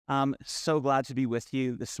So glad to be with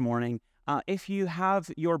you this morning. If you have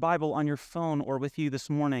your Bible on your phone or with you this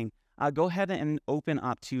morning, go ahead and open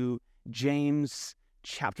up to James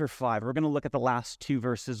chapter 5. We're going to look at the last two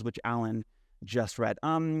verses which Alan just read.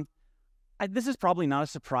 This is probably not a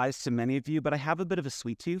surprise to many of you, but I have a bit of a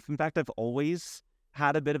sweet tooth. In fact, I've always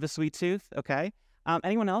had a bit of a sweet tooth, okay?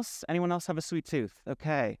 Anyone else? Anyone else have a sweet tooth?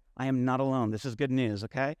 Okay, I am not alone. This is good news,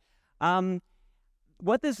 okay?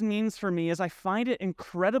 What this means for me is I find it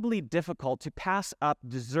incredibly difficult to pass up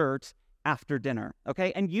dessert after dinner,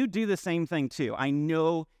 okay? And you do the same thing too. I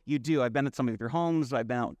know you do. I've been at some of your homes. I've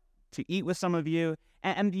been out to eat with some of you.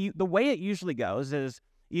 And the way it usually goes is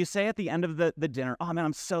you say at the end of the dinner, oh man,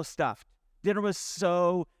 I'm so stuffed. Dinner was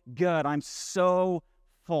so good. I'm so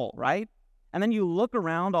full, right? And then you look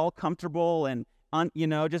around all comfortable and,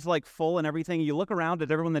 just like full and everything. You look around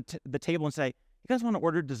at everyone at the table and say, you guys want to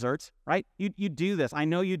order desserts, right? You do this. I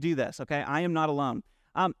know you do this, okay? I am not alone.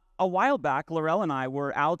 A while back, Laurel and I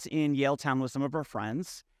were out in Yaletown with some of our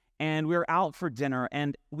friends, and we were out for dinner,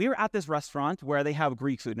 and we were at this restaurant where they have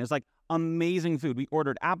Greek food, and it's like amazing food. We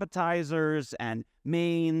ordered appetizers and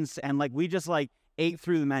mains, and we just ate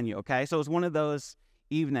through the menu, okay? So it was one of those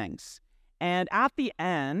evenings. And at the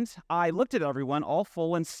end, I looked at everyone all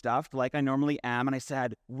full and stuffed like I normally am, and I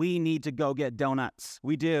said, we need to go get donuts.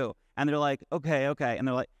 We do. And they're like, okay. And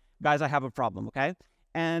they're like, guys, I have a problem, okay?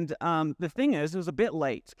 And the thing is, it was a bit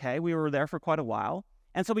late, okay? We were there for quite a while.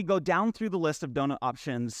 And so we go down through the list of donut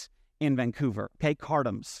options in Vancouver, okay?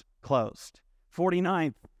 Cardam's closed.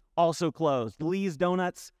 49th, also closed. Lee's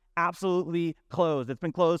Donuts, absolutely closed. It's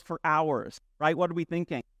been closed for hours, right? What are we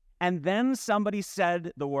thinking? And then somebody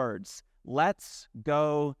said the words, let's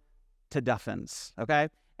go to Duffin's, okay?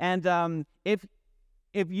 And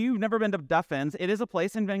if you've never been to Duffin's, it is a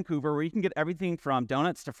place in Vancouver where you can get everything from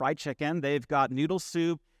donuts to fried chicken. They've got noodle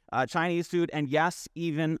soup, Chinese food, and yes,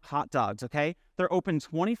 even hot dogs, okay? They're open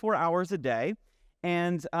 24 hours a day.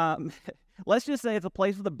 And let's just say it's a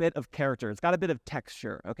place with a bit of character. It's got a bit of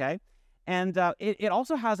texture, okay? And it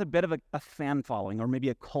also has a bit of a fan following, or maybe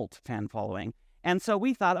a cult fan following. And so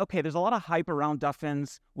we thought, okay, there's a lot of hype around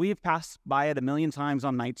Duffin's. We've passed by it a million times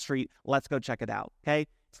on Night Street. Let's go check it out, okay?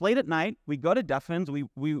 It's late at night. We go to Duffin's.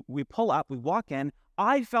 We pull up. We walk in.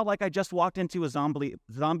 I felt like I just walked into a zombie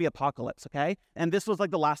apocalypse, okay? And this was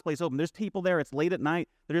the last place open. There's people there. It's late at night.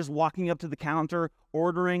 They're just walking up to the counter,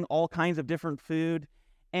 ordering all kinds of different food.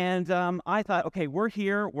 And I thought, okay, we're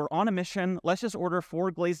here. We're on a mission. Let's just order 4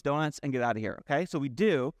 glazed donuts and get out of here, okay? So we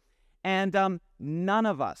do. And none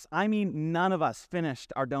of us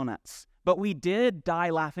finished our donuts. But we did die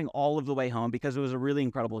laughing all of the way home because it was a really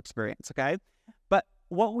incredible experience, okay? But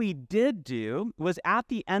what we did do was at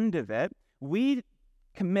the end of it, we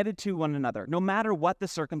committed to one another, no matter what the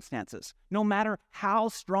circumstances, no matter how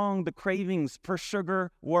strong the cravings for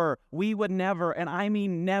sugar were, we would never, and I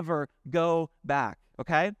mean never, go back,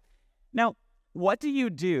 okay? Now, what do you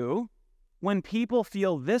do when people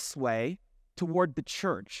feel this way toward the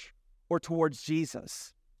church or towards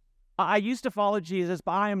Jesus? I used to follow Jesus,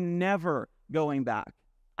 but I am never going back.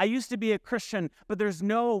 I used to be a Christian, but there's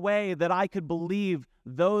no way that I could believe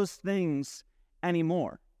those things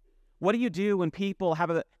anymore. What do you do when people have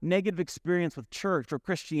a negative experience with church or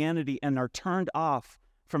Christianity and are turned off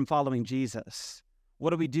from following Jesus? What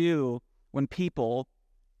do we do when people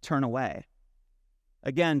turn away?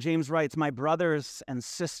 Again, James writes, my brothers and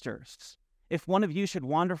sisters, if one of you should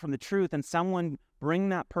wander from the truth and someone bring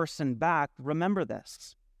that person back, remember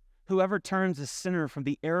this. Whoever turns a sinner from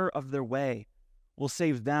the error of their way will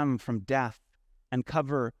save them from death and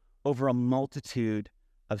cover over a multitude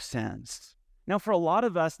of sins. Now, for a lot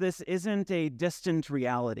of us, this isn't a distant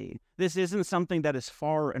reality. This isn't something that is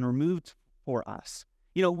far and removed for us.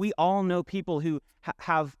 We all know people who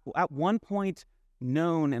have at one point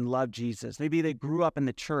known and loved Jesus. Maybe they grew up in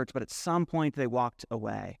the church, but at some point they walked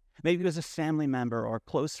away. Maybe it was a family member or a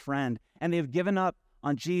close friend, and they've given up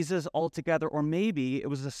on Jesus altogether, or maybe it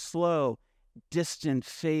was a slow, distant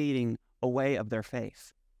fading away of their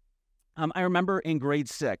faith. I remember in grade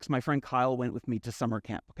 6, my friend Kyle went with me to summer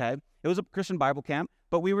camp, okay? It was a Christian Bible camp,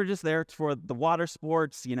 but we were just there for the water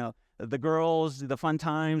sports, the girls, the fun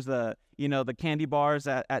times, the candy bars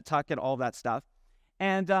at Tuck and all that stuff.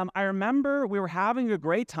 And I remember we were having a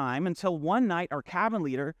great time until one night our cabin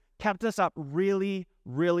leader kept us up really,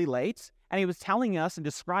 really late. And he was telling us and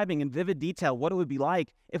describing in vivid detail what it would be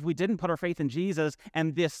like if we didn't put our faith in Jesus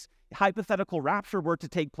and this hypothetical rapture were to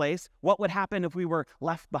take place. What would happen if we were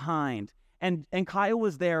left behind? And Kyle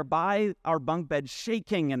was there by our bunk bed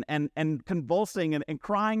shaking and convulsing and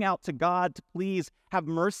crying out to God to please have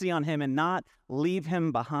mercy on him and not leave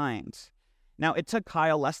him behind. Now, it took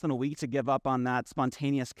Kyle less than a week to give up on that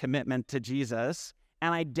spontaneous commitment to Jesus,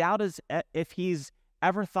 and I doubt if he's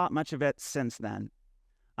ever thought much of it since then.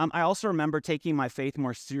 I also remember taking my faith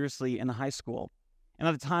more seriously in high school. And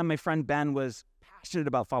at the time, my friend Ben was passionate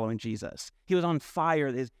about following Jesus. He was on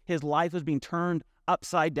fire. His life was being turned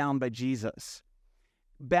upside down by Jesus.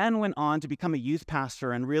 Ben went on to become a youth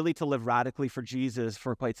pastor and really to live radically for Jesus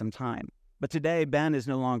for quite some time. But today, Ben is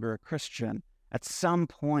no longer a Christian. At some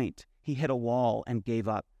point, he hit a wall and gave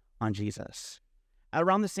up on Jesus.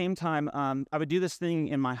 Around the same time, I would do this thing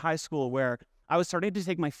in my high school where I was starting to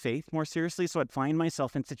take my faith more seriously, so I'd find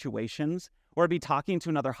myself in situations where I'd be talking to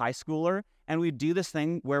another high schooler, and we'd do this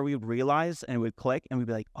thing where we would realize and it would click, and we'd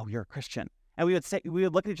be like, "Oh, you're a Christian." And we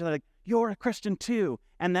would look at each other like, "You're a Christian too."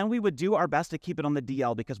 And then we would do our best to keep it on the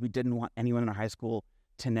DL because we didn't want anyone in our high school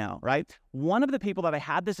to know, right? One of the people that I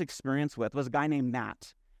had this experience with was a guy named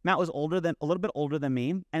Matt. Matt was a little bit older than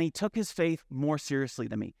me, and he took his faith more seriously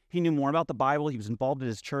than me. He knew more about the Bible. He was involved in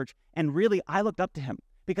his church, and really, I looked up to him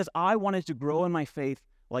because I wanted to grow in my faith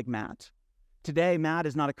like Matt. Today, Matt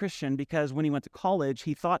is not a Christian because when he went to college,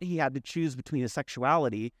 he thought he had to choose between his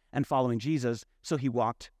sexuality and following Jesus, so he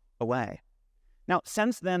walked away. Now,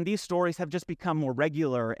 since then, these stories have just become more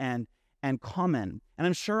regular and common. And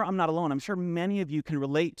I'm sure I'm not alone. I'm sure many of you can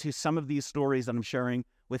relate to some of these stories that I'm sharing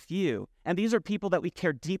with you. And these are people that we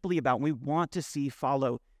care deeply about and we want to see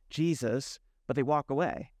follow Jesus, but they walk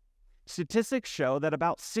away. Statistics show that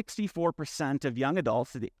about 64% of young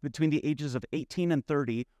adults between the ages of 18 and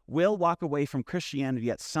 30 will walk away from Christianity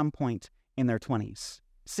at some point in their 20s.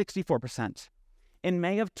 64%. In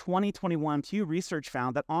May of 2021, Pew Research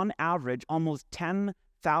found that on average, almost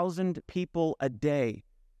 10,000 people a day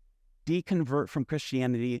deconvert from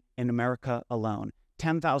Christianity in America alone.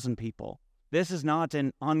 10,000 people. This is not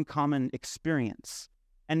an uncommon experience.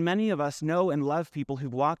 And many of us know and love people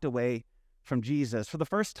who've walked away from Jesus. For the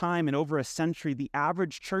first time in over a century, the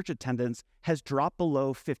average church attendance has dropped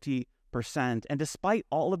below 50%. And despite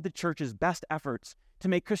all of the church's best efforts to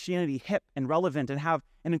make Christianity hip and relevant and have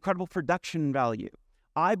an incredible production value,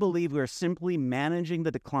 I believe we are simply managing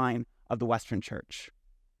the decline of the Western church.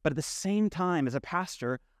 But at the same time, as a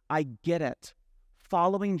pastor, I get it.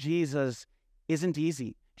 Following Jesus isn't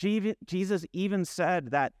easy. Jesus even said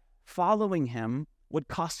that following him would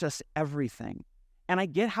cost us everything. And I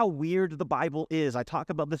get how weird the Bible is. I talk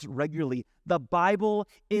about this regularly. The Bible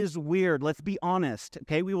is weird. Let's be honest,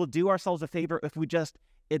 okay? We will do ourselves a favor if we just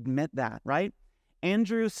admit that, right?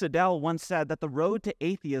 Andrew Siddell once said that the road to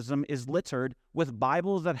atheism is littered with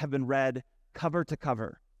Bibles that have been read cover to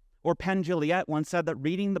cover. Or Penn Jillette once said that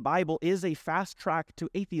reading the Bible is a fast track to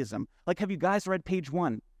atheism. Like, have you guys read page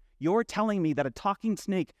 1? You're telling me that a talking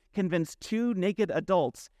snake convinced 2 naked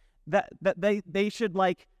adults that they should,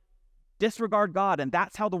 disregard God, and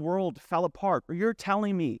that's how the world fell apart. Or you're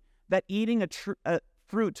telling me that eating a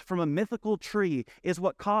fruit from a mythical tree is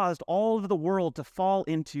what caused all of the world to fall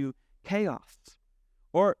into chaos.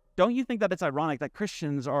 Or don't you think that it's ironic that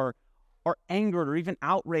Christians are angered or even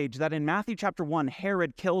outraged that in Matthew chapter 1,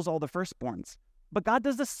 Herod kills all the firstborns? But God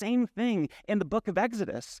does the same thing in the book of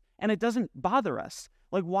Exodus, and it doesn't bother us.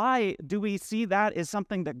 Like, why do we see that as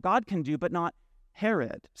something that God can do, but not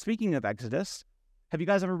Herod? Speaking of Exodus, have you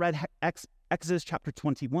guys ever read Exodus chapter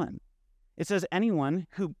 21? It says, anyone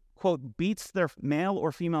who, quote, beats their male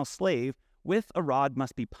or female slave with a rod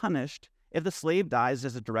must be punished if the slave dies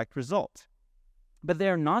as a direct result. But they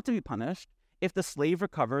are not to be punished if the slave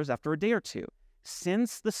recovers after a day or two,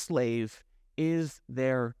 since the slave is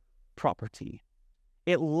their property.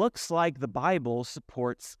 It looks like the Bible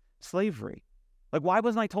supports slavery. Like, why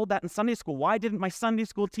wasn't I told that in Sunday school? Why didn't my Sunday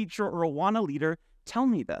school teacher or Awana leader tell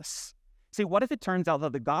me this? See, what if it turns out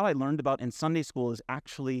that the God I learned about in Sunday school is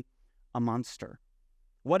actually a monster?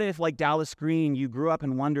 What if, like Dallas Green, you grew up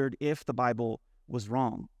and wondered if the Bible was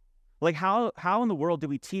wrong? Like, how in the world do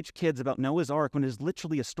we teach kids about Noah's Ark when it is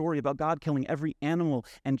literally a story about God killing every animal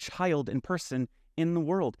and child and person in the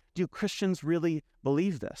world? Do Christians really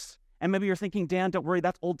believe this? And maybe you're thinking, Dan, don't worry,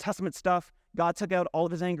 that's Old Testament stuff. God took out all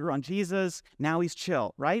of his anger on Jesus. Now he's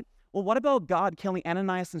chill, right? Well, what about God killing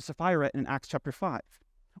Ananias and Sapphira in Acts chapter 5?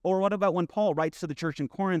 Or what about when Paul writes to the church in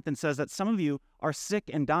Corinth and says that some of you are sick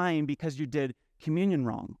and dying because you did communion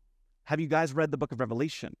wrong? Have you guys read the book of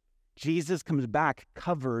Revelation? Jesus comes back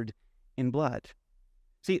covered in blood.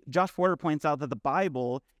 See, Josh Porter points out that the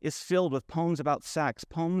Bible is filled with poems about sex,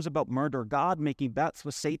 poems about murder, God making bets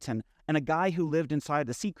with Satan, and a guy who lived inside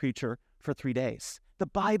a sea creature for 3 days. The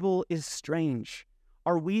Bible is strange.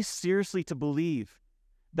 Are we seriously to believe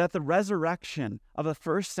that the resurrection of a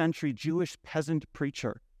first century Jewish peasant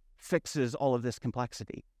preacher fixes all of this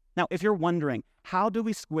complexity? Now, if you're wondering, how do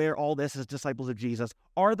we square all this as disciples of Jesus?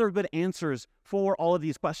 Are there good answers for all of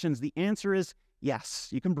these questions? The answer is yes.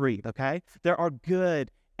 You can breathe, okay? There are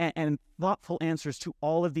good and thoughtful answers to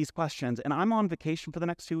all of these questions. And I'm on vacation for the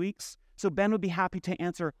next 2 weeks, so Ben would be happy to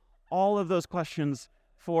answer all of those questions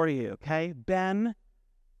for you, okay? Ben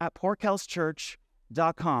at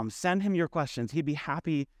portkellschurch.com. Send him your questions. He'd be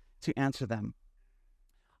happy to answer them.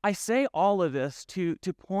 I say all of this to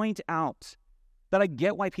point out that I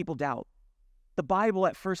get why people doubt. The Bible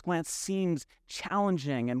at first glance seems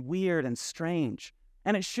challenging and weird and strange.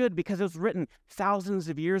 And it should, because it was written thousands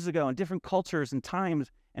of years ago in different cultures and times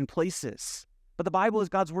and places. But the Bible is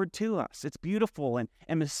God's word to us. It's beautiful and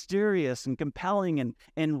mysterious and compelling and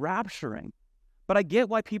enrapturing. But I get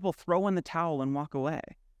why people throw in the towel and walk away.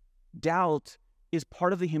 Doubt is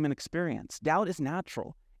part of the human experience. Doubt is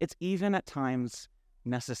natural. It's even at times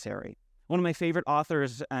necessary. One of my favorite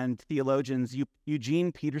authors and theologians,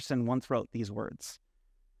 Eugene Peterson, once wrote these words.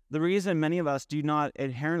 The reason many of us do not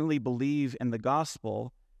inherently believe in the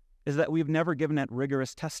gospel is that we've never given it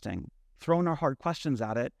rigorous testing, thrown our hard questions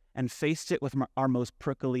at it, and faced it with our most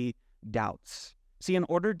prickly doubts. See, in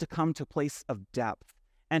order to come to a place of depth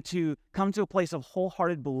and to come to a place of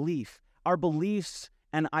wholehearted belief, our beliefs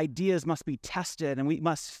and ideas must be tested, and we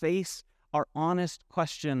must face our honest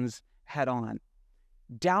questions head on.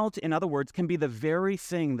 Doubt, in other words, can be the very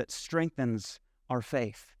thing that strengthens our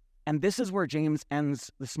faith. And this is where James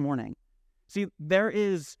ends this morning. See, there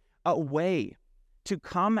is a way to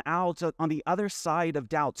come out on the other side of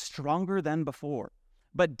doubt stronger than before.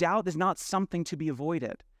 But doubt is not something to be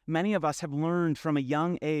avoided. Many of us have learned from a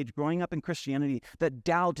young age, growing up in Christianity, that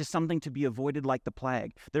doubt is something to be avoided like the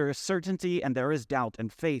plague. There is certainty and there is doubt,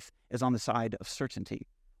 and faith is on the side of certainty.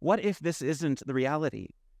 What if this isn't the reality?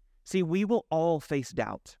 See, we will all face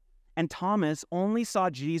doubt. And Thomas only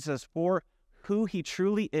saw Jesus for who he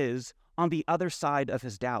truly is on the other side of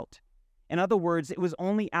his doubt. In other words, it was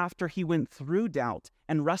only after he went through doubt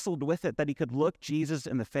and wrestled with it that he could look Jesus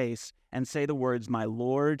in the face and say the words, "My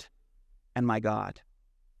Lord and my God."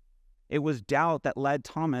 It was doubt that led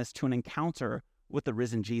Thomas to an encounter with the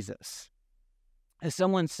risen Jesus. As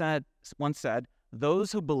someone once said,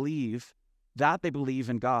 those who believe that they believe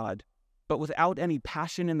in God, but without any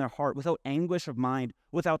passion in their heart, without anguish of mind,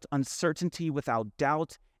 without uncertainty, without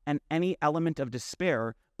doubt, and any element of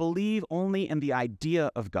despair, believe only in the idea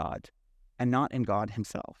of God and not in God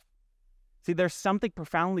himself. See, there's something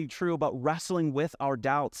profoundly true about wrestling with our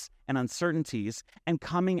doubts and uncertainties and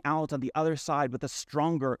coming out on the other side with a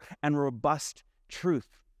stronger and robust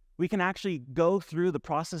truth. We can actually go through the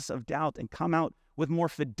process of doubt and come out with more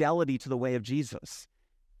fidelity to the way of Jesus.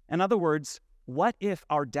 In other words, what if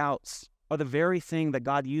our doubts are the very thing that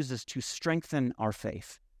God uses to strengthen our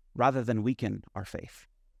faith rather than weaken our faith?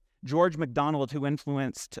 George MacDonald, who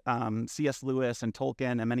influenced C.S. Lewis and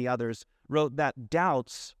Tolkien and many others, wrote that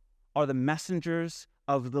doubts are the messengers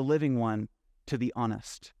of the living one to the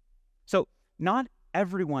honest. So not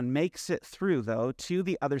everyone makes it through, though, to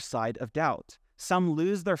the other side of doubt. Some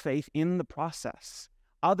lose their faith in the process.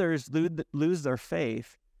 Others lose their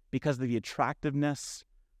faith because of the attractiveness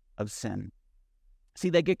of sin. See,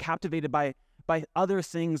 they get captivated by other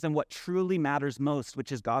things than what truly matters most,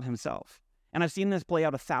 which is God himself. And I've seen this play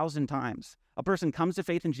out 1,000 times. A person comes to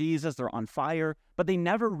faith in Jesus, they're on fire, but they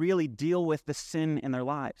never really deal with the sin in their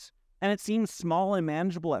lives. And it seems small and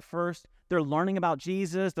manageable at first. They're learning about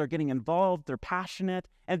Jesus, they're getting involved, they're passionate,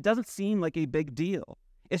 and it doesn't seem like a big deal.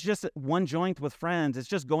 It's just one joint with friends. It's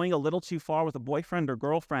just going a little too far with a boyfriend or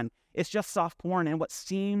girlfriend. It's just soft porn. And what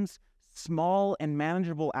seems small and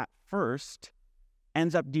manageable at first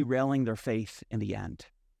ends up derailing their faith in the end.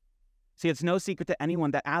 See, it's no secret to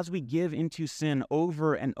anyone that as we give into sin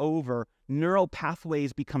over and over, neural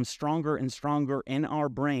pathways become stronger and stronger in our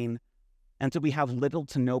brain until we have little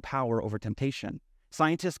to no power over temptation.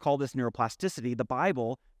 Scientists call this neuroplasticity. The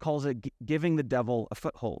Bible calls it giving the devil a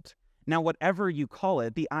foothold. Now, whatever you call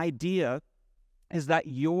it, the idea is that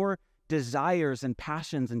your desires and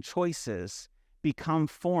passions and choices become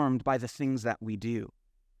formed by the things that we do.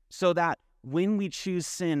 So that when we choose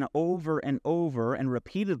sin over and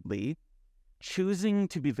repeatedly, choosing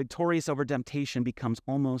to be victorious over temptation becomes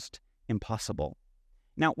almost impossible.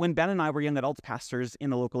 Now, when Ben and I were young adult pastors in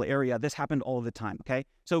the local area, this happened all the time, okay?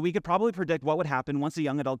 So we could probably predict what would happen once a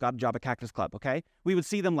young adult got a job at Cactus Club, okay? We would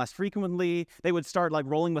see them less frequently. They would start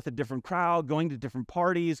rolling with a different crowd, going to different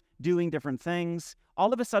parties, doing different things.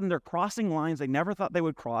 All of a sudden, they're crossing lines they never thought they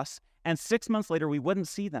would cross, and 6 months later, we wouldn't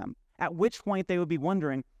see them. At which point, they would be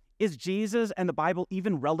wondering, is Jesus and the Bible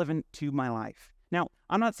even relevant to my life? Now,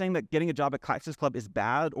 I'm not saying that getting a job at Cactus Club is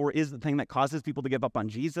bad or is the thing that causes people to give up on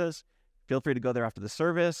Jesus. Feel free to go there after the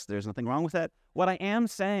service. There's nothing wrong with it. What I am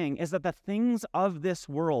saying is that the things of this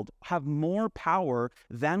world have more power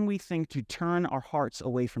than we think to turn our hearts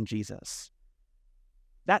away from Jesus.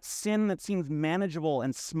 That sin that seems manageable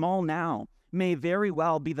and small now may very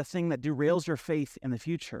well be the thing that derails your faith in the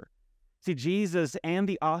future. See, Jesus and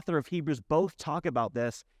the author of Hebrews both talk about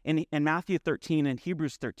this in Matthew 13 and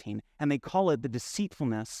Hebrews 13, and they call it the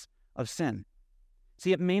deceitfulness of sin.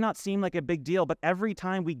 See, it may not seem like a big deal, but every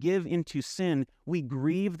time we give into sin, we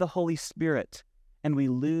grieve the Holy Spirit and we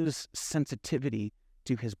lose sensitivity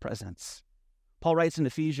to his presence. Paul writes in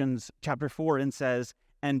Ephesians chapter 4 and says,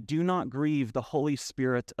 "And do not grieve the Holy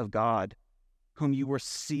Spirit of God, whom you were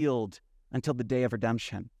sealed until the day of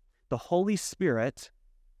redemption." The Holy Spirit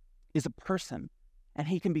is a person, and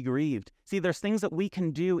he can be grieved. See, there's things that we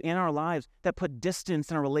can do in our lives that put distance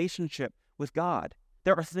in our relationship with God.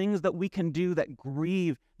 There are things that we can do that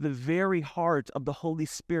grieve the very heart of the Holy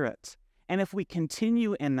Spirit. And if we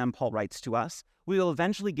continue in them, Paul writes to us, we will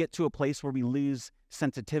eventually get to a place where we lose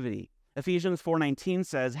sensitivity. Ephesians 4:19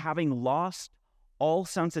 says, "Having lost all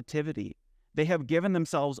sensitivity, they have given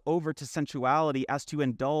themselves over to sensuality as to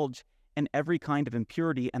indulge in every kind of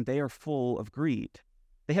impurity, and they are full of greed."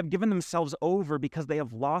 They have given themselves over because they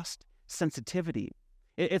have lost sensitivity.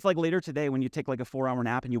 It's like later today when you take like a 4-hour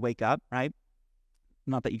nap and you wake up, right?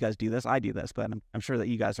 Not that you guys do this, I do this, but I'm sure that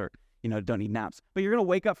you guys are, don't need naps. But you're going to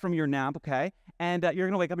wake up from your nap, okay? And you're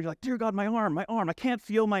going to wake up and you're like, "Dear God, my arm, I can't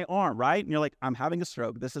feel my arm," right? And you're like, "I'm having a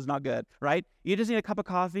stroke. This is not good," right? You just need a cup of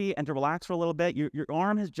coffee and to relax for a little bit. Your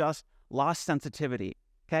arm has just lost sensitivity,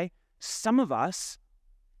 okay? Some of us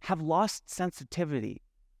have lost sensitivity,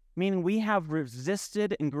 meaning we have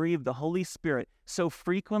resisted and grieved the Holy Spirit so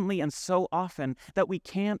frequently and so often that we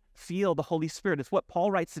can't feel the Holy Spirit. It's what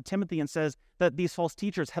Paul writes to Timothy and says that these false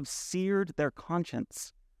teachers have seared their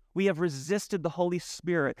conscience. We have resisted the Holy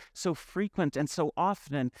Spirit so frequent and so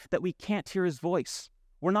often that we can't hear his voice.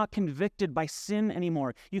 We're not convicted by sin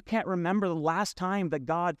anymore. You can't remember the last time that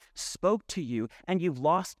God spoke to you, and you've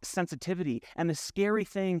lost sensitivity. And the scary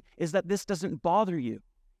thing is that this doesn't bother you.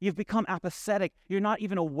 You've become apathetic. You're not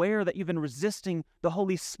even aware that you've been resisting the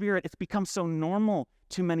Holy Spirit. It's become so normal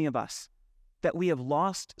to many of us that we have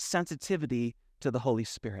lost sensitivity to the Holy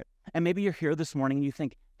Spirit. And maybe you're here this morning and you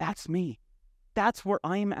think, "That's me. That's where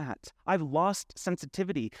I'm at. I've lost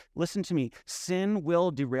sensitivity." Listen to me. Sin will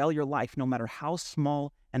derail your life no matter how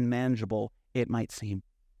small and manageable it might seem.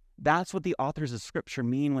 That's what the authors of Scripture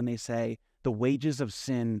mean when they say the wages of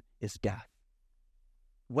sin is death.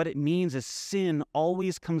 What it means is sin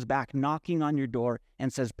always comes back knocking on your door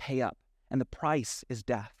and says, "Pay up." And the price is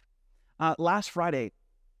death. Last Friday,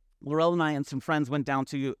 Laurel and I and some friends went down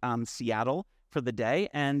to Seattle for the day.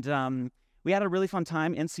 And we had a really fun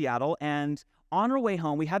time in Seattle. And on our way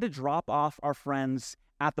home, we had to drop off our friends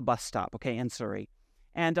at the bus stop, okay, in Surrey.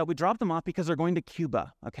 And we dropped them off because they're going to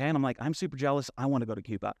Cuba, okay? And I'm like, I'm super jealous. I want to go to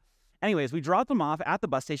Cuba. Anyways, we dropped them off at the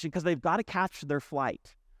bus station because they've got to catch their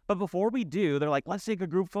flight. But before we do, they're like, "Let's take a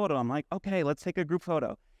group photo." I'm like, "Okay, let's take a group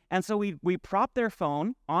photo." And so we prop their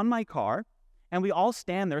phone on my car, and we all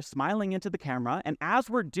stand there smiling into the camera. And as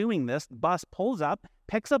we're doing this, the bus pulls up,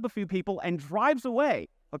 picks up a few people, and drives away,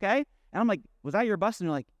 okay? And I'm like, "Was that your bus?" And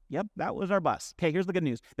they're like, "Yep, that was our bus." Okay, here's the good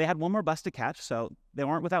news. They had one more bus to catch, so they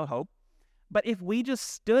weren't without hope. But if we just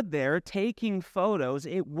stood there taking photos,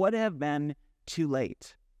 it would have been too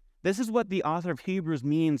late. This is what the author of Hebrews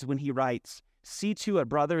means when he writes, "See to it,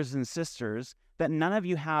 brothers and sisters, that none of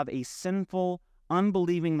you have a sinful,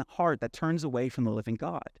 unbelieving heart that turns away from the living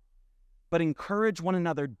God. But encourage one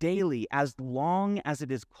another daily as long as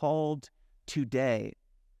it is called today,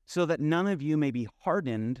 so that none of you may be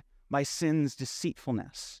hardened by sin's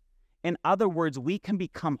deceitfulness." In other words, we can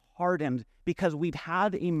become hardened because we've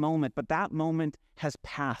had a moment, but that moment has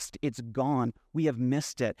passed. It's gone. We have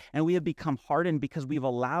missed it. And we have become hardened because we've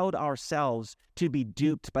allowed ourselves to be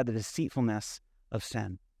duped by the deceitfulness of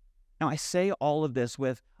sin. Now, I say all of this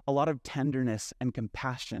with a lot of tenderness and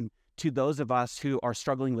compassion to those of us who are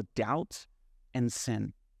struggling with doubt and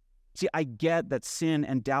sin. See, I get that sin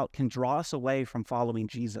and doubt can draw us away from following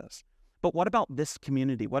Jesus. But what about this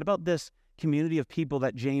community? What about this community of people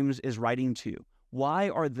that James is writing to? Why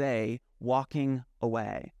are they walking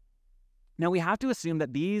away? Now, we have to assume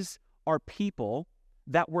that these are people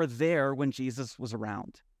that were there when Jesus was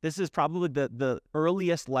around. This is probably the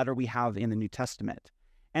earliest letter we have in the New Testament.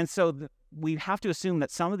 And so we have to assume that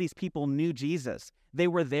some of these people knew Jesus. They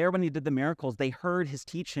were there when he did the miracles. They heard his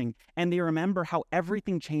teaching, and they remember how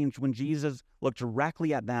everything changed when Jesus looked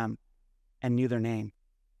directly at them and knew their name.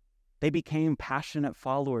 They became passionate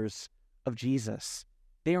followers of Jesus.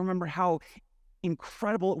 They remember how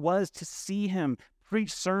incredible it was to see him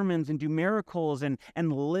preach sermons and do miracles and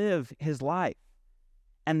live his life.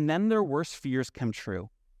 And then their worst fears come true.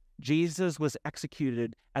 Jesus was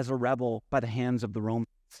executed as a rebel by the hands of the Romans.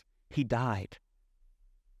 He died.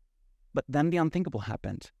 But then the unthinkable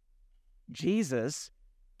happened. Jesus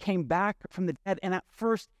came back from the dead, and at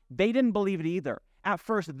first, they didn't believe it either. At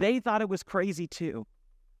first, they thought it was crazy too.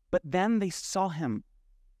 But then they saw him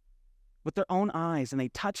with their own eyes, and they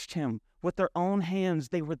touched him with their own hands.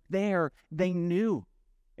 They were there. They knew.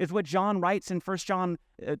 It's what John writes in 1 John,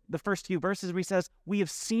 the first few verses, where he says, we have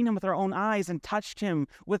seen him with our own eyes and touched him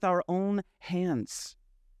with our own hands.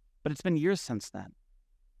 But it's been years since then.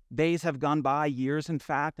 Days have gone by, years in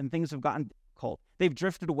fact, and things have gotten difficult. They've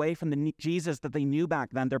drifted away from the Jesus that they knew back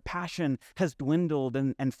then. Their passion has dwindled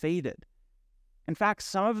and faded. In fact,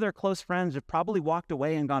 some of their close friends have probably walked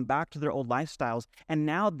away and gone back to their old lifestyles, and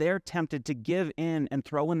now they're tempted to give in and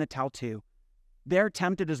throw in the towel too. They're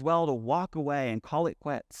tempted as well to walk away and call it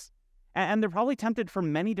quits. And they're probably tempted for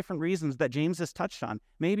many different reasons that James has touched on.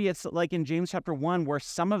 Maybe it's like in James chapter 1, where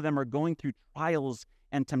some of them are going through trials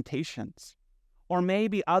and temptations. Or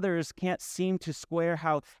maybe others can't seem to square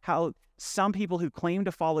how some people who claim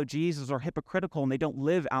to follow Jesus are hypocritical and they don't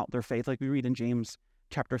live out their faith, like we read in James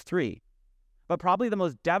chapter 3. But probably the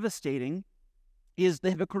most devastating is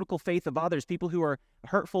the hypocritical faith of others, people who are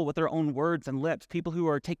hurtful with their own words and lips, people who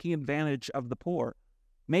are taking advantage of the poor.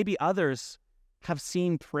 Maybe others have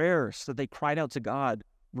seen prayers that they cried out to God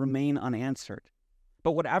remain unanswered.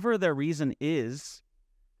 But whatever their reason is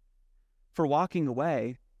for walking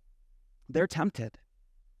away, they're tempted.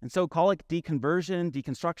 And so call it deconversion,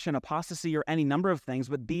 deconstruction, apostasy, or any number of things,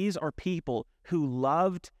 but these are people who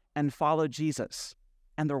loved and followed Jesus,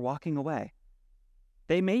 and they're walking away.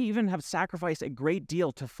 They may even have sacrificed a great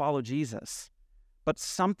deal to follow Jesus, but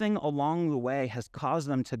something along the way has caused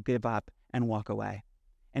them to give up and walk away.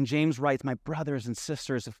 And James writes, my brothers and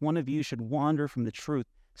sisters, if one of you should wander from the truth,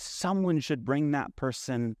 someone should bring that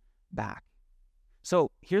person back.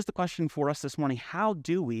 So here's the question for us this morning. How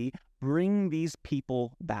do we bring these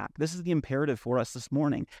people back? This is the imperative for us this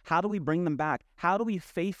morning. How do we bring them back? How do we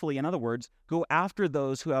faithfully, in other words, go after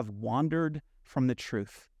those who have wandered from the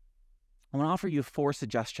truth? I want to offer you 4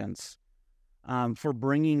 suggestions for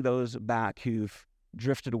bringing those back who've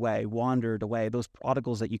drifted away, wandered away, those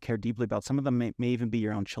prodigals that you care deeply about. Some of them may even be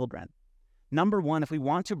your own children. Number 1, if we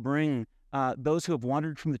want to bring those who have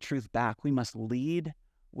wandered from the truth back, we must lead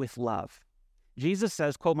with love. Jesus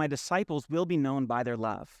says, quote, my disciples will be known by their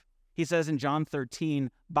love. He says in John 13,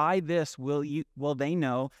 by this will they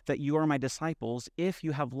know that you are my disciples if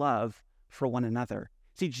you have love for one another.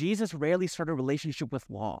 See, Jesus rarely started a relationship with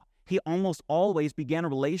law. He almost always began a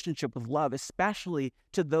relationship with love, especially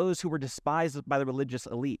to those who were despised by the religious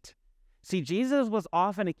elite. See, Jesus was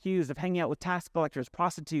often accused of hanging out with tax collectors,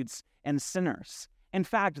 prostitutes, and sinners. In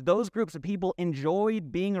fact, those groups of people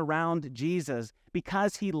enjoyed being around Jesus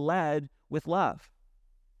because he led with love.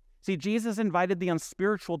 See, Jesus invited the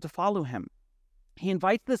unspiritual to follow him. He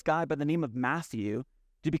invites this guy by the name of Matthew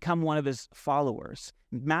to become one of his followers.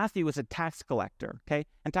 Matthew was a tax collector, okay?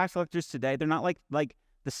 And tax collectors today, they're not like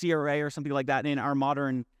the CRA or something like that in our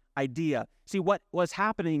modern idea. See, what was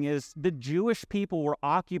happening is the Jewish people were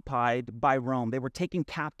occupied by Rome. They were taken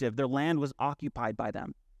captive. Their land was occupied by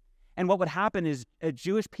them. And what would happen is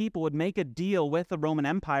Jewish people would make a deal with the Roman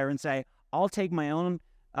Empire and say, I'll take my own,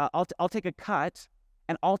 I'll take a cut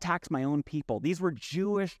and I'll tax my own people. These were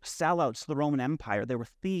Jewish sellouts to the Roman Empire. They were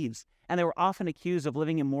thieves, and they were often accused of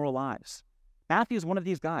living immoral lives. Matthew is one of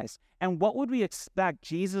these guys. And what would we expect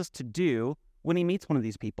Jesus to do when he meets one of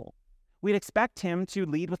these people? We'd expect him to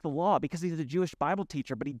lead with the law because he's a Jewish Bible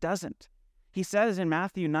teacher, but he doesn't. He says in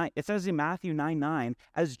Matthew 9, it says in Matthew 9:9,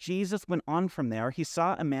 as Jesus went on from there, he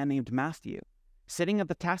saw a man named Matthew sitting at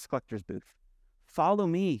the tax collector's booth. Follow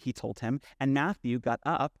me, he told him, and Matthew got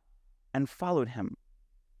up and followed him.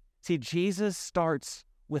 See, Jesus starts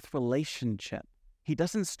with relationship. He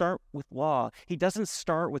doesn't start with law. He doesn't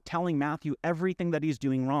start with telling Matthew everything that he's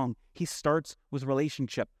doing wrong. He starts with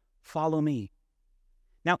relationship. Follow me.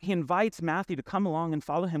 Now, he invites Matthew to come along and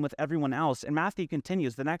follow him with everyone else. And Matthew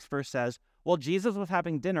continues. The next verse says, while Jesus was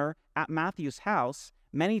having dinner at Matthew's house,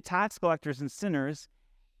 many tax collectors and sinners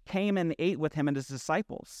came and ate with him and his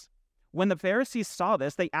disciples. When the Pharisees saw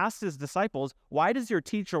this, they asked his disciples, why does your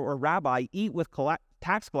teacher or rabbi eat with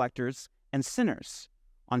tax collectors and sinners?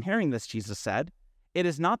 On hearing this, Jesus said, it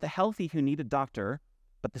is not the healthy who need a doctor,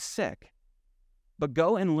 but the sick. But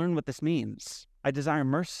go and learn what this means. I desire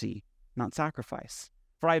mercy, not sacrifice.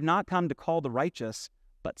 For I have not come to call the righteous,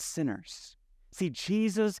 but sinners. See,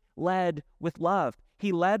 Jesus led with love.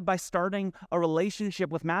 He led by starting a relationship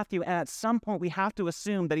with Matthew, and at some point we have to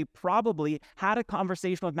assume that he probably had a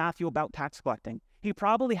conversation with Matthew about tax collecting. He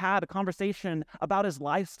probably had a conversation about his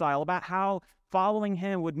lifestyle, about how following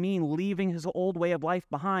him would mean leaving his old way of life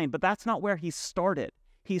behind, but that's not where he started.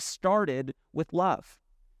 He started with love.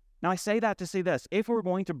 Now I say that to say this: if we're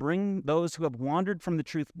going to bring those who have wandered from the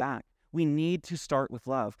truth back, we need to start with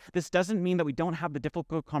love. This doesn't mean that we don't have the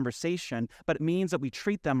difficult conversation, but it means that we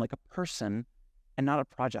treat them like a person and not a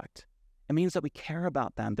project. It means that we care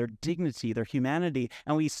about them, their dignity, their humanity,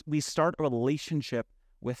 and we start a relationship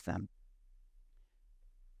with them.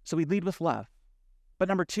 So we lead with love. But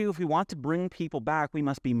number two, if we want to bring people back, we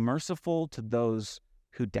must be merciful to those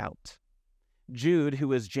who doubt. Jude,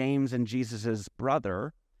 who is James and Jesus'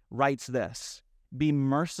 brother, writes this: be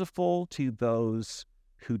merciful to those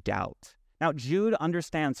who doubt. Now, Jude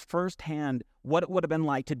understands firsthand what it would have been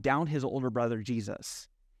like to doubt his older brother, Jesus.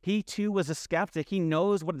 He too was a skeptic. He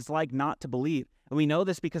knows what it's like not to believe. And we know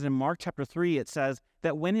this because in Mark chapter 3, it says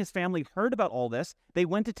that when his family heard about all this, they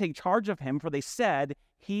went to take charge of him, for they said,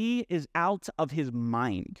 he is out of his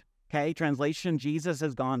mind. Okay, translation, Jesus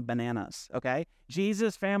has gone bananas. Okay,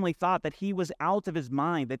 Jesus' family thought that he was out of his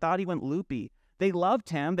mind. They thought he went loopy. They loved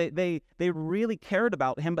him. They really cared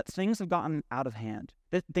about him, but things have gotten out of hand.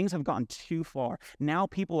 Things have gotten too far. Now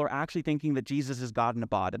people are actually thinking that Jesus is God in a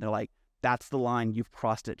bod, and they're like, that's the line, you've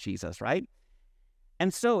crossed it, Jesus, right?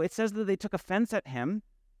 And so it says that they took offense at him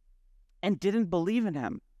and didn't believe in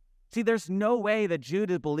him. See, there's no way that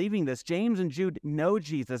Jude is believing this. James and Jude know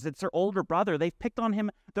Jesus. It's their older brother. They've picked on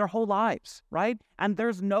him their whole lives, right? And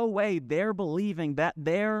there's no way they're believing that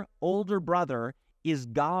their older brother is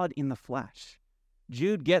God in the flesh.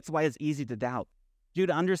 Jude gets why it's easy to doubt.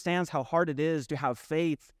 Jude understands how hard it is to have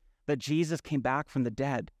faith that Jesus came back from the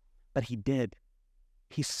dead, but he did.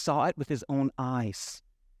 He saw it with his own eyes.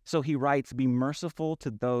 So he writes, be merciful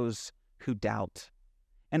to those who doubt.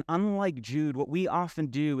 And unlike Jude, what we often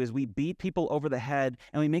do is we beat people over the head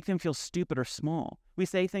and we make them feel stupid or small. We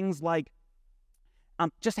say things like,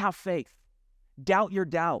 just have faith. Doubt your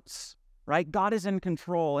doubts, right? God is in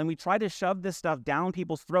control. And we try to shove this stuff down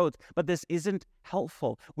people's throats, but this isn't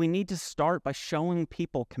helpful. We need to start by showing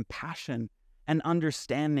people compassion and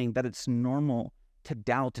understanding that it's normal to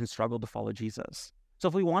doubt and struggle to follow Jesus. So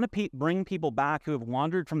if we want to bring people back who have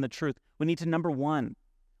wandered from the truth, we need to, number one,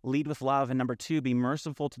 lead with love, and number two, be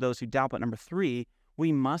merciful to those who doubt. But number three,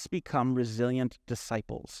 we must become resilient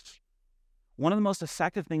disciples. One of the most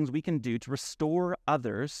effective things we can do to restore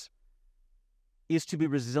others is to be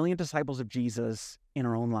resilient disciples of Jesus in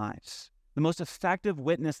our own lives. The most effective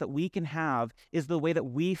witness that we can have is the way that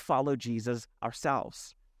we follow Jesus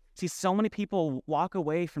ourselves. See, so many people walk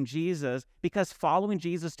away from Jesus because following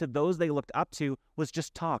Jesus to those they looked up to was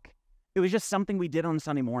just talk. It was just something we did on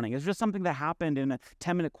Sunday morning. It was just something that happened in a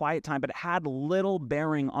 10-minute quiet time, but it had little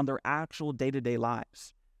bearing on their actual day-to-day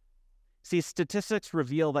lives. See, statistics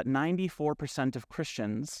reveal that 94% of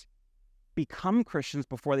Christians become Christians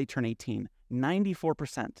before they turn 18.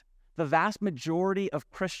 94%. The vast majority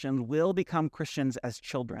of Christians will become Christians as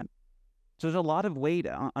children. So there's a lot of weight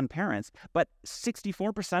on parents, but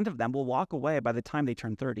 64% of them will walk away by the time they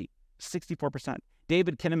turn 30. 64%.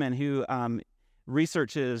 David Kinnaman, who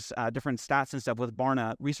researches different stats and stuff with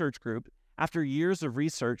Barna Research Group, after years of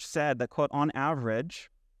research said that, quote, on average,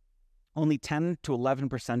 only 10 to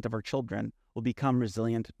 11% of our children will become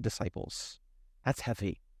resilient disciples. That's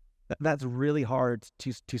heavy. That's really hard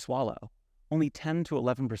to swallow. Only 10 to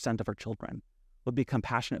 11% of our children will become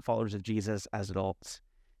passionate followers of Jesus as adults.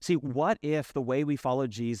 See, what if the way we follow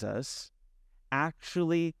Jesus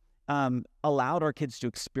actually allowed our kids to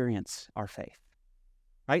experience our faith?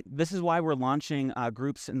 Right? This is why we're launching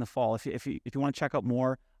groups in the fall. If you want to check out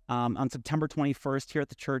more, on September 21st here at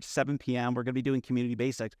the church, 7 p.m., we're going to be doing community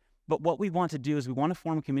basics. But what we want to do is we want to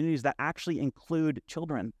form communities that actually include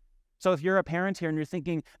children. So if you're a parent here and you're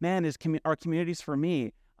thinking, man, are communities for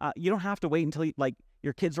me? You don't have to wait until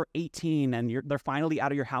your kids are 18 and they're finally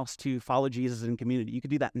out of your house to follow Jesus in community. You could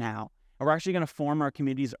do that now. And we're actually going to form our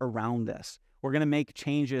communities around this. We're going to make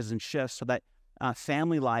changes and shifts so that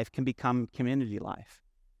family life can become community life.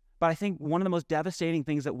 But I think one of the most devastating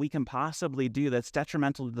things that we can possibly do that's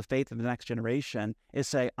detrimental to the faith of the next generation is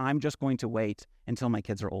say, I'm just going to wait until my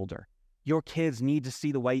kids are older. Your kids need to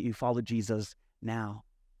see the way you follow Jesus now.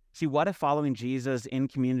 See, what if following Jesus in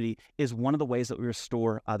community is one of the ways that we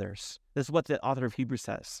restore others? This is what the author of Hebrews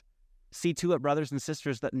says. See to it, brothers and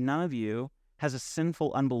sisters, that none of you has a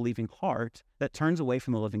sinful, unbelieving heart that turns away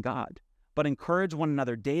from the living God. But encourage one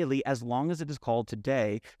another daily as long as it is called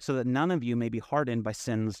today, so that none of you may be hardened by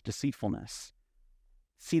sin's deceitfulness.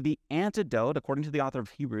 See, the antidote, according to the author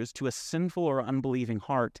of Hebrews, to a sinful or unbelieving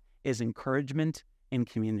heart is encouragement in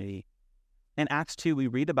community. In Acts 2, we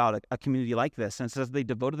read about a community like this, and it says they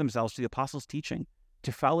devoted themselves to the apostles' teaching,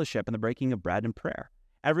 to fellowship and the breaking of bread and prayer.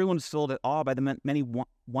 Everyone was filled at awe by the many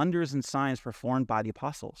wonders and signs performed by the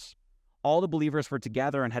apostles. All the believers were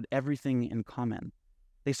together and had everything in common.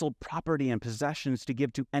 They sold property and possessions to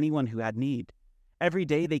give to anyone who had need. Every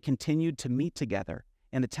day they continued to meet together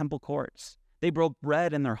in the temple courts. They broke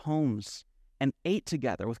bread in their homes and ate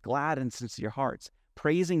together with glad and sincere hearts,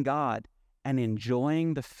 praising God and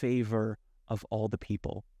enjoying the favor of all the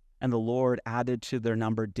people. And the Lord added to their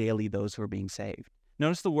number daily those who were being saved.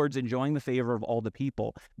 Notice the words enjoying the favor of all the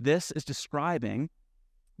people. This is describing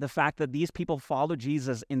the fact that these people followed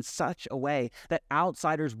Jesus in such a way that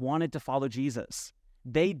outsiders wanted to follow Jesus.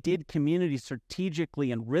 They did community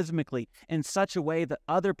strategically and rhythmically in such a way that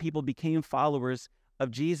other people became followers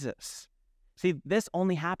of Jesus. See, this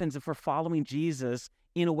only happens if we're following Jesus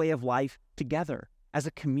in a way of life together as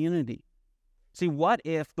a community. See, what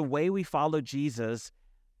if the way we follow Jesus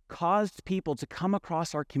caused people to come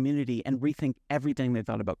across our community and rethink everything they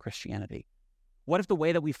thought about Christianity? What if the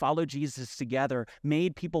way that we follow Jesus together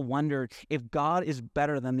made people wonder if God is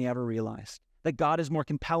better than they ever realized, that God is more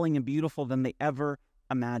compelling and beautiful than they ever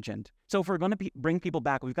imagined? So if we're going to bring people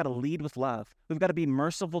back, we've got to lead with love. We've got to be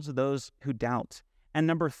merciful to those who doubt. And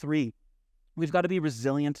number 3, we've got to be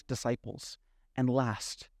resilient disciples. And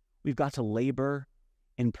last, we've got to labor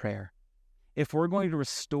in prayer. If we're going to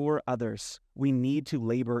restore others, we need to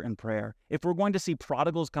labor in prayer. If we're going to see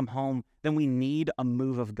prodigals come home, then we need a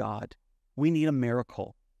move of God. We need a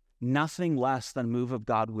miracle. Nothing less than a move of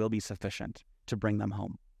God will be sufficient to bring them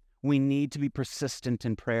home. We need to be persistent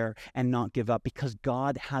in prayer and not give up, because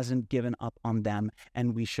God hasn't given up on them,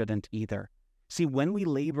 and we shouldn't either. See, when we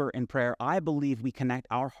labor in prayer, I believe we connect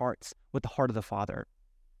our hearts with the heart of the Father.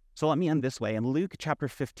 So let me end this way. In Luke chapter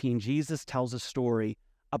 15, Jesus tells a story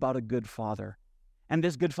about a good father. And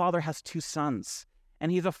this good father has 2 sons.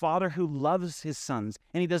 And he's a father who loves his sons,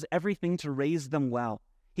 and he does everything to raise them well.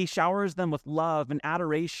 He showers them with love and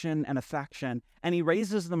adoration and affection, and he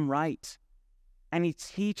raises them right. And he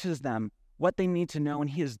teaches them what they need to know, and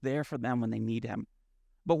he is there for them when they need him.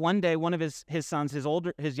 But one day, one of his sons,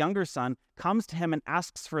 his younger son, comes to him and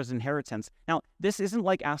asks for his inheritance. Now, this isn't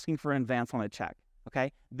like asking for an advance on a check,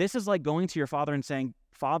 okay? This is like going to your father and saying,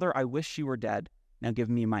 "Father, I wish you were dead. Now give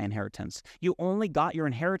me my inheritance." You only got your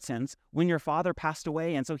inheritance when your father passed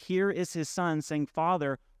away. And so here is his son saying,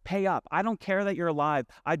 "Father, pay up. I don't care that you're alive.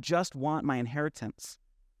 I just want my inheritance."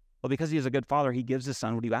 Well, because he is a good father, he gives his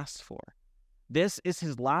son what he asks for. This is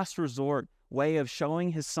his last resort way of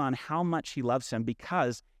showing his son how much he loves him,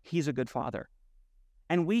 because he's a good father.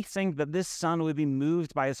 And we think that this son would be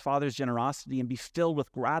moved by his father's generosity and be filled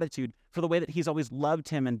with gratitude for the way that he's always loved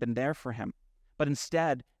him and been there for him. But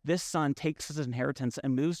instead, this son takes his inheritance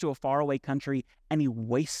and moves to a faraway country, and he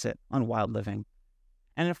wastes it on wild living.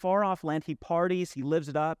 And in a far-off land, he parties, he lives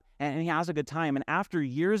it up, and he has a good time. And after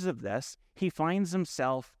years of this, he finds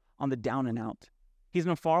himself on the down and out. He's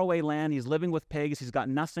in a faraway land, he's living with pigs, he's got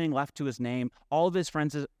nothing left to his name, all of his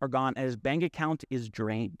friends are gone, and his bank account is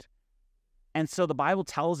drained. And so the Bible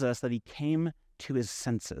tells us that he came to his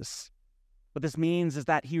senses. What this means is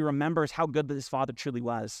that he remembers how good his father truly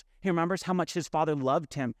was. He remembers how much his father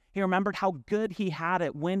loved him. He remembered how good he had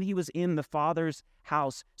it when he was in the father's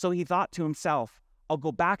house. So he thought to himself, "I'll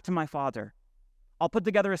go back to my father. I'll put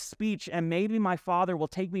together a speech, and maybe my father will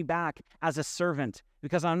take me back as a servant,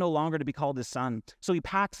 because I'm no longer to be called his son." So he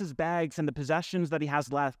packs his bags and the possessions that he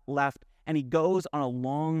has left, and he goes on a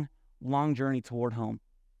long, long journey toward home.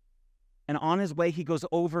 And on his way, he goes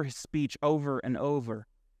over his speech over and over.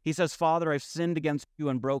 He says, "Father, I've sinned against you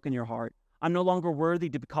and broken your heart. I'm no longer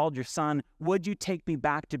worthy to be called your son. Would you take me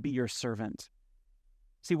back to be your servant?"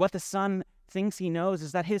 See, what the son thinks he knows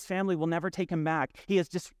is that his family will never take him back. He has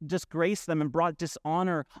disgraced them and brought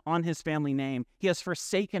dishonor on his family name. He has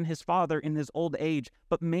forsaken his father in his old age,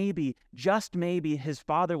 but maybe, just maybe, his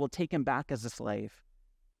father will take him back as a slave.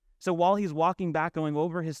 So while he's walking back, going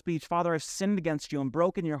over his speech, "Father, I've sinned against you and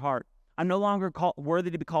broken your heart. I'm no longer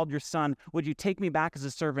worthy to be called your son. Would you take me back as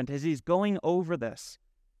a servant?" As he's going over this,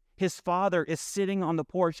 his father is sitting on the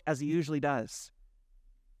porch as he usually does.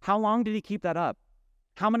 How long did he keep that up?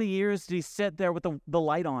 How many years did he sit there with the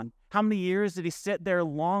light on? How many years did he sit there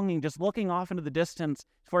longing, just looking off into the distance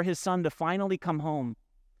for his son to finally come home?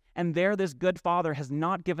 And there, this good father has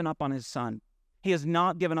not given up on his son. He has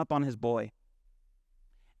not given up on his boy.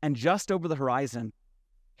 And just over the horizon,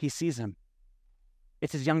 he sees him.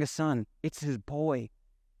 It's his youngest son. It's his boy.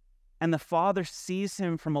 And the father sees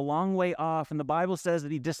him from a long way off, and the Bible says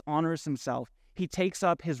that he dishonors himself. he takes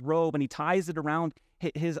up his robe and he ties it around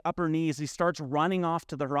his upper knees. He starts running off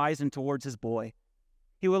to the horizon towards his boy.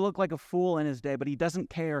 He will look like a fool in his day, but he doesn't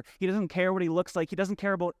care. He doesn't care what he looks like. He doesn't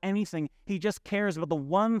care about anything. He just cares about the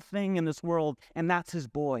one thing in this world, and that's his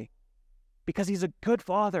boy. Because he's a good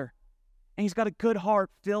father, and he's got a good heart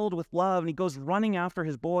filled with love, and he goes running after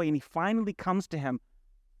his boy, and he finally comes to him.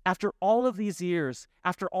 After all of these years,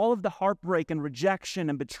 after all of the heartbreak and rejection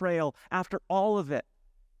and betrayal, after all of it,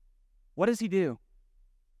 what does he do?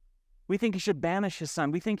 We think he should banish his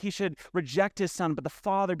son. We think he should reject his son. But the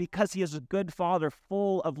father, because he is a good father,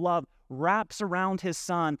 full of love, wraps around his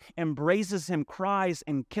son, embraces him, cries,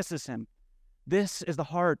 and kisses him. This is the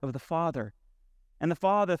heart of the father. And the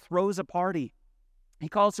father throws a party. He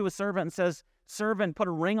calls to his servant and says, "Servant, put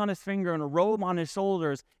a ring on his finger and a robe on his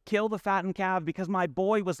shoulders. Kill the fattened calf because my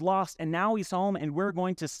boy was lost and now he's home and we're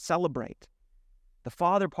going to celebrate." The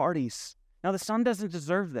father parties. Now the son doesn't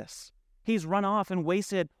deserve this. He's run off and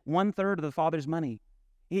wasted 1/3 of the father's money.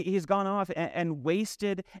 He's gone off and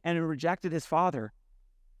wasted and rejected his father.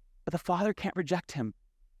 But the father can't reject him.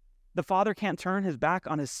 The father can't turn his back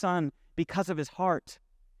on his son because of his heart.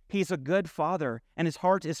 He's a good father, and his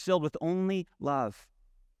heart is filled with only love.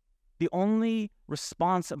 The only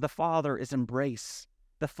response of the father is embrace.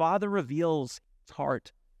 The father reveals his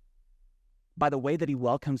heart by the way that he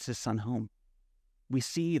welcomes his son home. We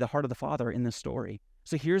see the heart of the father in this story.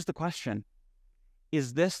 So here's the question.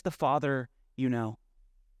 Is this the Father you know?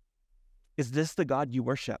 Is this the God you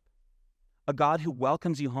worship? A God who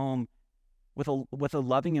welcomes you home with a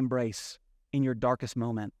loving embrace in your darkest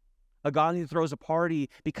moment. A God who throws a party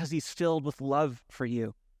because he's filled with love for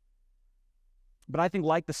you. But I think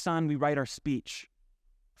like the son, we write our speech.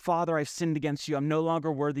 "Father, I've sinned against you. I'm no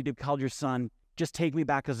longer worthy to be called your son. Just take me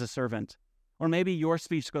back as a servant." Or maybe your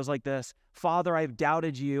speech goes like this: "Father, I've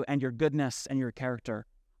doubted you and your goodness and your character.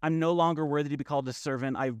 I'm no longer worthy to be called a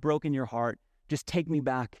servant. I've broken your heart. Just take me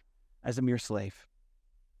back as a mere slave."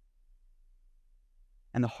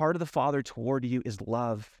 And the heart of the Father toward you is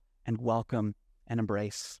love and welcome and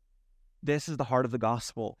embrace. This is the heart of the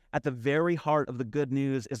gospel. At the very heart of the good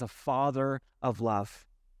news is a Father of love.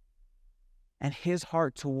 And his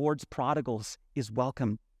heart towards prodigals is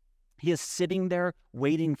welcome. He is sitting there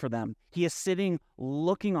waiting for them. He is sitting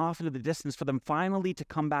looking off into the distance for them finally to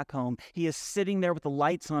come back home. He is sitting there with the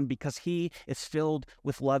lights on because he is filled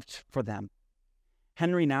with love for them.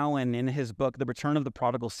 Henry Nouwen, in his book, The Return of the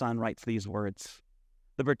Prodigal Son, writes these words: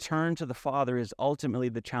 "The return to the Father is ultimately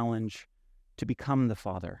the challenge to become the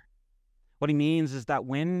Father." What he means is that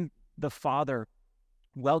when the Father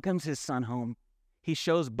welcomes his son home, he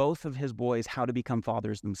shows both of his boys how to become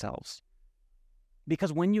fathers themselves.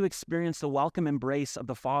 Because when you experience the welcome embrace of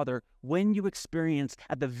the Father, when you experience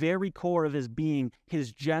at the very core of his being,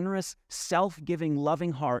 his generous, self-giving,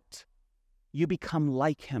 loving heart, you become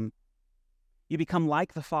like him. You become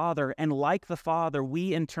like the Father, and like the Father,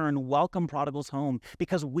 we in turn welcome prodigals home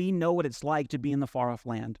because we know what it's like to be in the far-off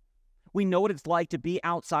land. We know what it's like to be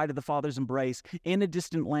outside of the Father's embrace in a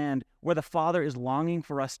distant land where the Father is longing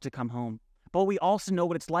for us to come home. But we also know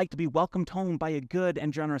what it's like to be welcomed home by a good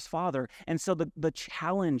and generous Father. And so the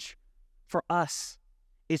challenge for us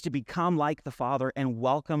is to become like the Father and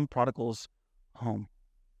welcome prodigals home.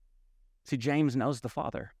 See, James knows the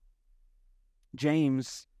Father.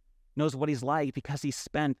 James knows what he's like because he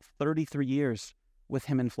spent 33 years with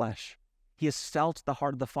him in flesh. He has felt the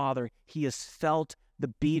heart of the Father. He has felt the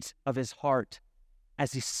beat of his heart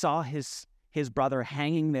as he saw his brother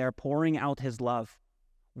hanging there, pouring out his love.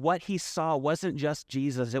 What he saw wasn't just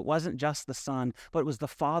Jesus, it wasn't just the Son, but it was the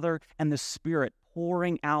Father and the Spirit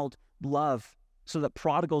pouring out love so that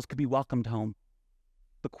prodigals could be welcomed home.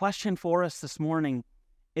 The question for us this morning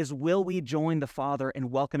is, will we join the Father in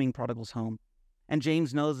welcoming prodigals home? And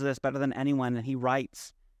James knows this better than anyone, and he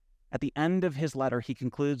writes, at the end of his letter, he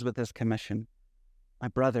concludes with this commission: "My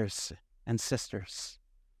brothers and sisters,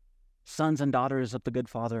 sons and daughters of the good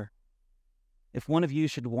Father, if one of you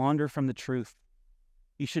should wander from the truth,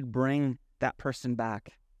 you should bring that person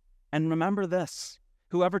back. And remember this: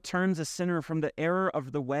 whoever turns a sinner from the error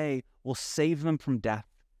of the way will save them from death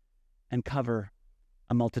and cover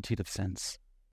a multitude of sins."